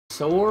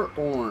Soar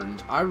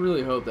Orange. I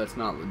really hope that's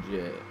not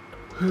legit.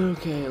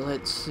 Okay,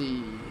 let's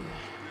see.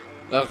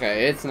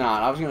 Okay, it's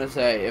not. I was gonna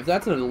say, if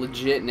that's a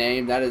legit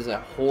name, that is a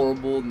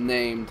horrible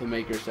name to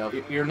make yourself.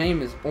 Your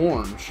name is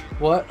Orange.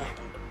 What?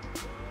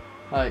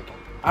 Like,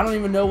 I don't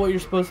even know what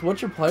you're supposed to,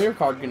 what's your player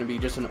card gonna be?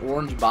 Just an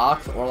orange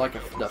box or like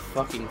the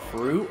fucking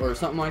fruit or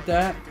something like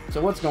that? So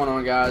what's going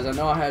on, guys? I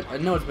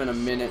know it's been a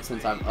minute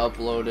since I've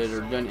uploaded or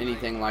done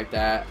anything like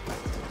that.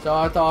 So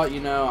I thought,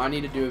 you know, I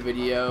need to do a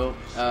video.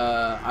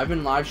 I've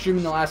been live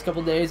streaming the last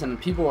couple days and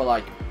people were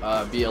like,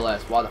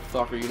 BLS, why the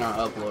fuck are you not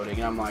uploading?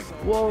 And I'm like,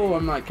 whoa,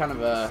 I'm like kind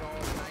of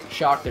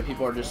shocked that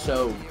people are just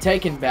so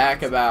taken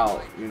back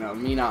about, you know,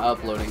 me not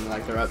uploading,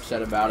 like they're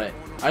upset about it.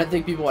 I didn't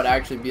think people would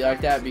actually be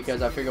like that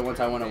because I figured once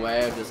I went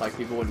away, just like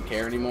people wouldn't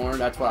care anymore.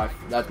 That's what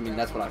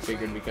I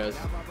figured, because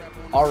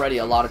already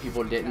a lot of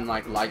people didn't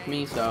like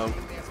me. So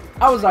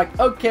I was like,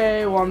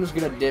 okay, well, I'm just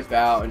gonna dip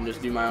out and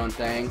just do my own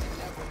thing.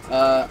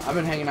 I've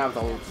been hanging out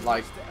with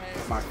like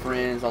my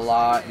friends a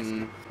lot,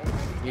 and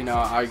you know,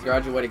 I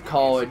graduated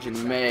college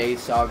in May,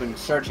 so I've been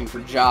searching for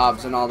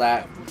jobs and all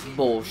that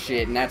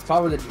bullshit, and that's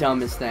probably the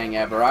dumbest thing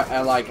ever.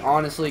 I like,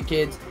 honestly,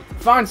 kids,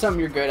 find something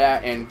you're good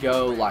at and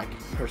go like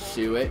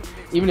pursue it,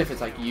 even if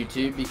it's like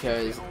YouTube,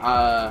 because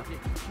I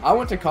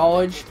went to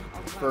college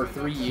for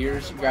 3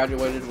 years,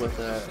 graduated with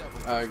an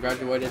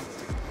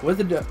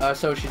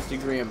associate's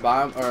degree in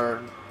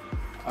biomed.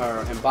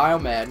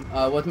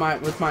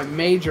 With my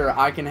major,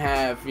 I can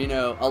have, you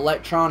know,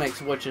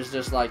 electronics, which is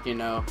just like, you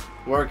know,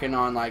 working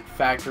on like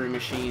factory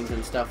machines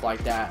and stuff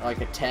like that, like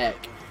a tech.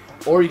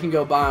 Or you can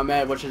go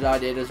biomed, which is I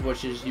did,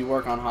 which is you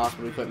work on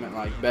hospital equipment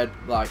like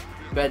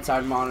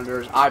bedside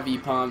monitors,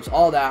 IV pumps,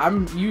 all that. I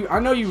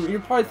know you're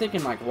probably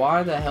thinking like,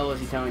 why the hell is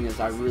he telling this?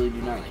 I really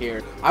do not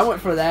care. I went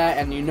for that,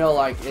 and you know,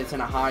 like, it's in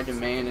a high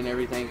demand and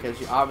everything,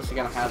 because you obviously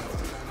gotta have,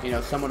 you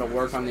know, someone to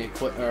work on the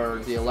equipment or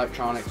the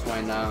electronics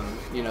when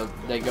you know,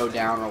 they go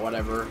down or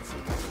whatever,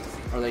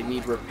 or they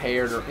need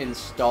repaired or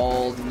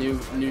installed,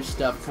 new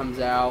stuff comes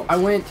out. I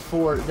went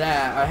for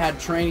that. I had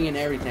training and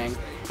everything,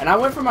 and I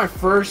went for my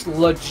first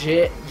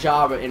legit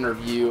job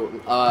interview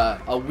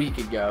a week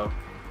ago,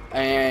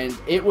 and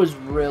it was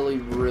really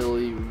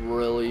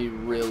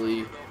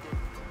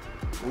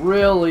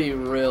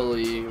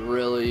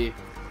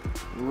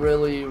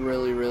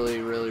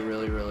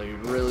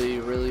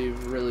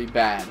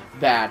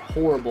bad,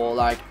 horrible.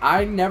 Like,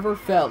 I never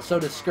felt so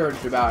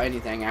discouraged about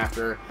anything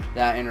after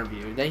that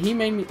interview. He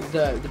made me,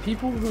 the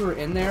people who were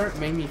in there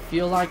made me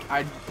feel like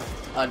an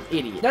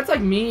idiot. That's like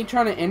me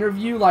trying to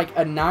interview like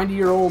a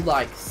 90-year-old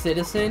like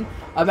citizen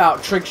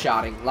about trick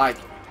shotting. Like,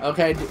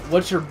 okay,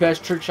 what's your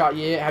best trick shot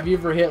yet? Have you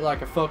ever hit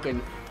like a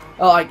fucking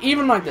like,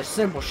 even like the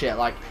simple shit,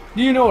 like,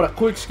 do you know what a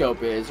quick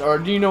scope is, or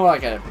do you know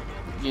like a,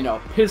 you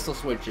know, pistol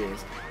switch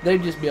is?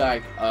 They'd just be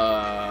like,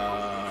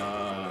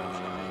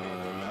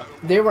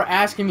 They were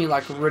asking me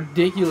like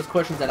ridiculous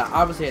questions that I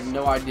obviously had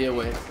no idea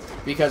with,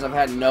 because I've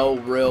had no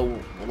real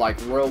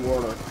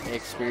world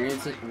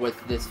experience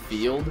with this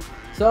field.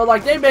 So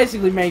like, they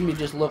basically made me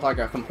just look like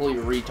a complete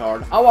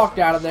retard. I walked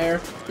out of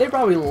there. They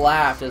probably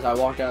laughed as I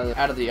walked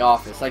out of the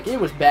office. Like, it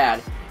was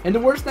bad. And the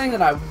worst thing,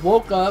 that I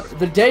woke up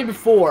the day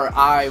before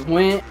I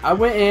went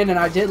in and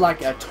I did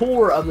like a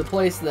tour of the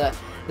place. The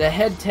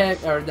head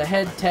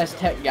test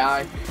tech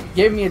guy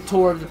gave me a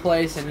tour of the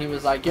place, and he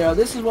was like, yo,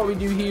 this is what we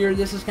do here,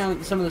 this is kind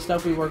of some of the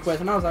stuff we work with.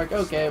 And I was like,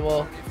 okay,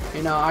 well,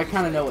 you know, I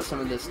kind of know what some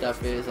of this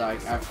stuff is,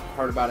 like, I've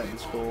heard about it in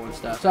school and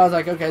stuff. So I was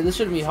like, okay, this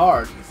shouldn't be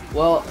hard.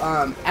 Well,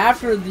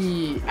 after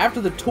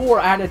the tour,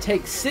 I had to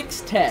take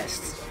 6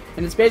 tests,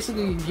 and it's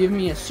basically give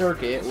me a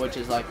circuit, which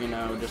is like, you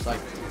know, just like,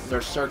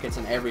 there's circuits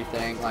and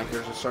everything. Like,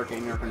 there's a circuit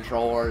in your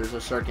controller, there's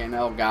a circuit in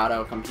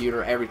Elgato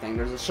computer, everything,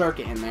 there's a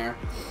circuit in there.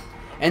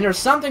 And there's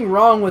something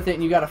wrong with it,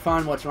 and you gotta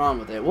find what's wrong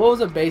with it. Well, it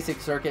was a basic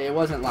circuit. It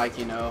wasn't like,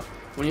 you know,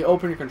 when you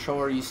open your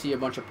controller, you see a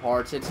bunch of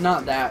parts. It's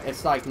not that.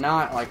 It's like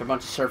not like a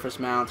bunch of surface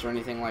mounts or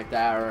anything like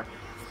that. Or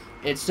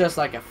it's just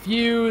like a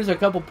fuse, a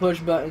couple push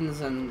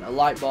buttons, and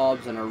light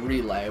bulbs, and a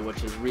relay,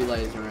 which is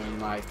relays are in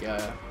like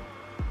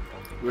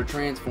your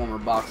transformer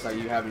box that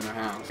you have in your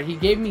house. He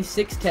gave me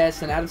 6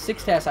 tests, and out of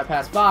 6 tests, I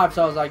passed 5.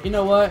 So I was like, you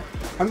know what?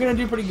 I'm gonna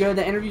do pretty good.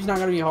 The interview's not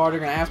gonna be hard.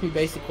 They're gonna ask me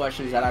basic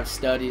questions that I've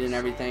studied and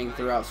everything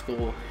throughout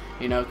school.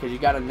 You know, because you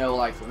got to know,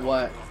 like,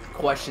 what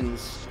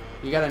questions,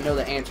 you got to know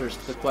the answers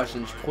to the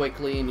questions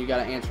quickly, and you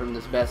got to answer them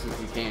as best as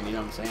you can, you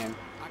know what I'm saying?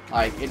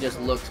 Like, it just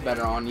looks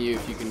better on you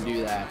if you can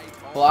do that.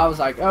 Well, I was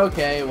like,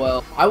 okay,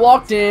 well, I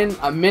walked in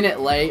a minute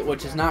late,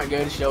 which is not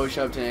good. You should always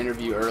show up to an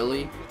interview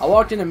early. I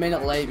walked in a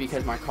minute late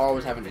because my car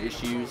was having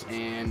issues,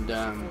 and,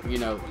 you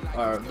know,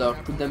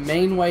 the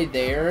main way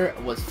there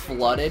was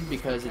flooded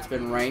because it's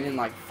been raining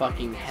like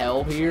fucking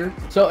hell here.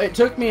 So it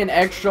took me an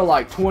extra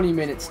like 20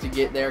 minutes to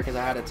get there because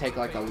I had to take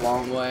like a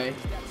long way.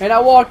 And I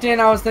walked in,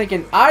 I was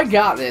thinking, I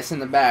got this in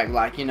the bag.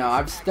 Like, you know,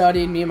 I've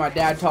studied, me and my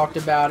dad talked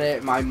about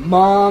it. My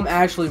mom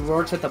actually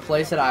works at the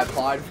place that I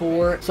applied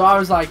for. So I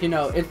was like, you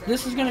know, if this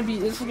this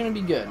is gonna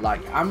be good.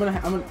 Like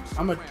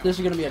this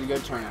is gonna be a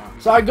good turnout.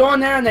 So I go in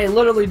there and they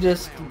literally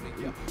just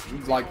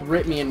like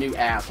rip me a new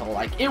asshole.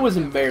 Like, it was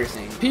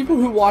embarrassing. People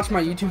who watch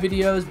my YouTube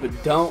videos but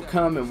don't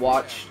come and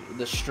watch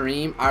the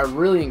stream, I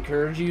really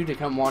encourage you to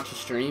come watch the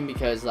stream,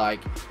 because like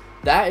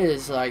that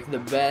is like the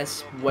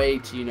best way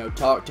to, you know,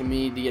 talk to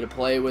me, to get to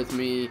play with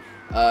me.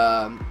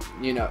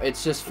 You know,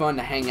 it's just fun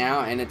to hang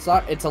out, and it's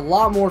a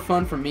lot more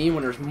fun for me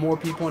when there's more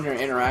people in there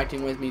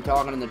interacting with me,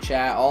 talking in the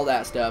chat, all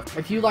that stuff.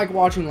 If you like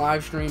watching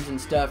live streams and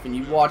stuff, and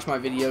you watch my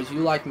videos, you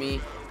like me,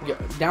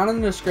 down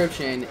in the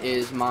description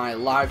is my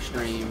live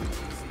stream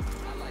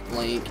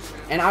link,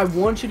 and I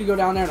want you to go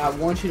down there and I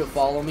want you to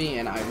follow me,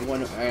 and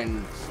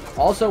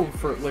also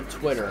with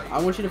Twitter,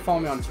 I want you to follow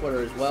me on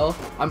Twitter as well.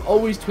 I'm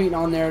always tweeting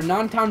on there.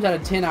 9 times out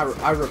of 10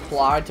 I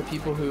reply to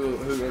people who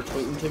are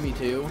tweeting to me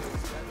too.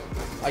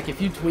 Like,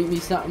 if you tweet me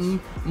something,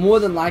 more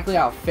than likely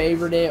I'll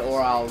favorite it,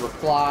 or I'll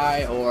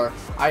reply, or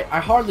I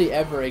hardly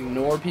ever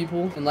ignore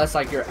people unless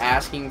like you're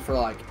asking for,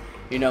 like,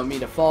 you know, me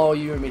to follow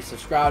you, or me to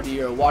subscribe to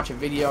you, or watch a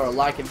video, or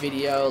like a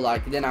video.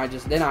 Like, then I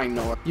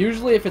ignore.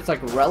 Usually if it's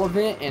like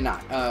relevant and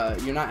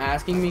you're not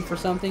asking me for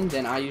something,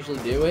 then I usually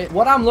do it.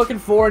 What I'm looking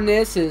for in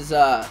this is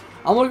I'm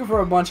looking for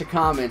a bunch of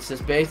comments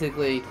just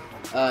basically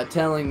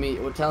telling me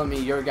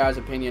your guys'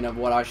 opinion of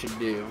what I should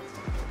do.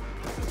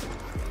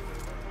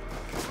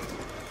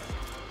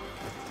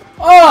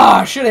 Oh,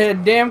 I should have hit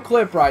a damn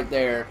clip right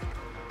there.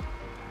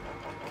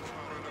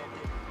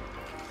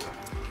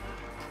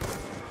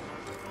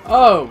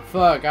 Oh,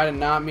 fuck. I did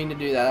not mean to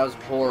do that. That was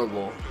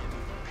horrible.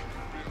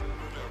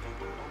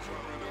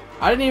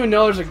 I didn't even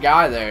know there's a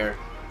guy there.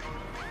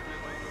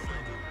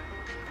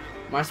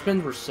 My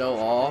spins were so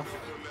off.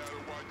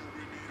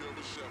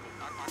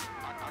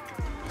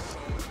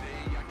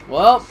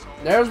 Well,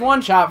 there's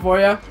one shot for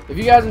you. If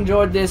you guys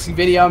enjoyed this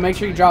video, make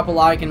sure you drop a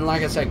like, and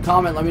like I said,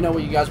 comment. Let me know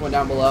what you guys want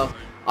down below.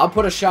 I'll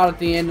put a shot at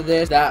the end of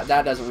this. That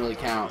doesn't really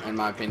count in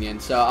my opinion.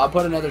 So I'll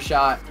put another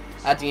shot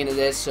at the end of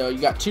this. So you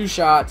got 2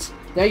 shots.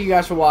 Thank you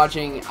guys for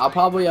watching. I'll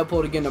probably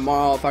upload again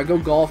tomorrow. If I go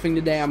golfing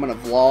today, I'm going to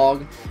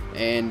vlog.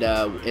 And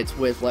it's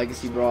with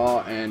Legacy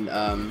Brawl and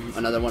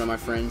another one of my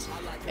friends.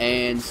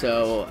 And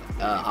so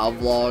I'll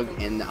vlog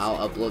and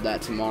I'll upload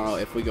that tomorrow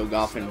if we go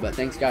golfing. But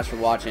thanks guys for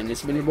watching. This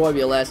has been your boy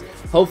BLS.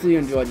 Hopefully you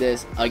enjoyed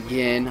this.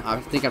 Again, I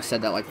think I've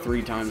said that like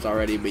 3 times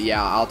already. But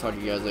yeah, I'll talk to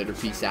you guys later.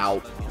 Peace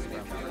out.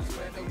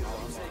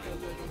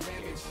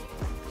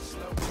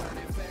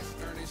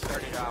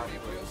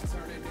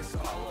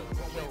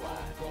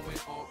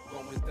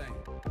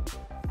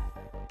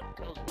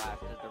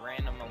 The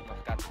random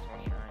almost got to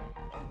 29.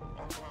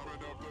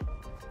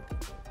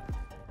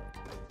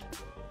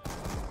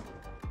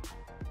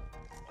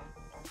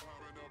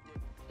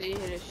 They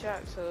hit a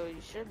shot, so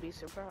you should be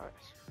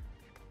surprised.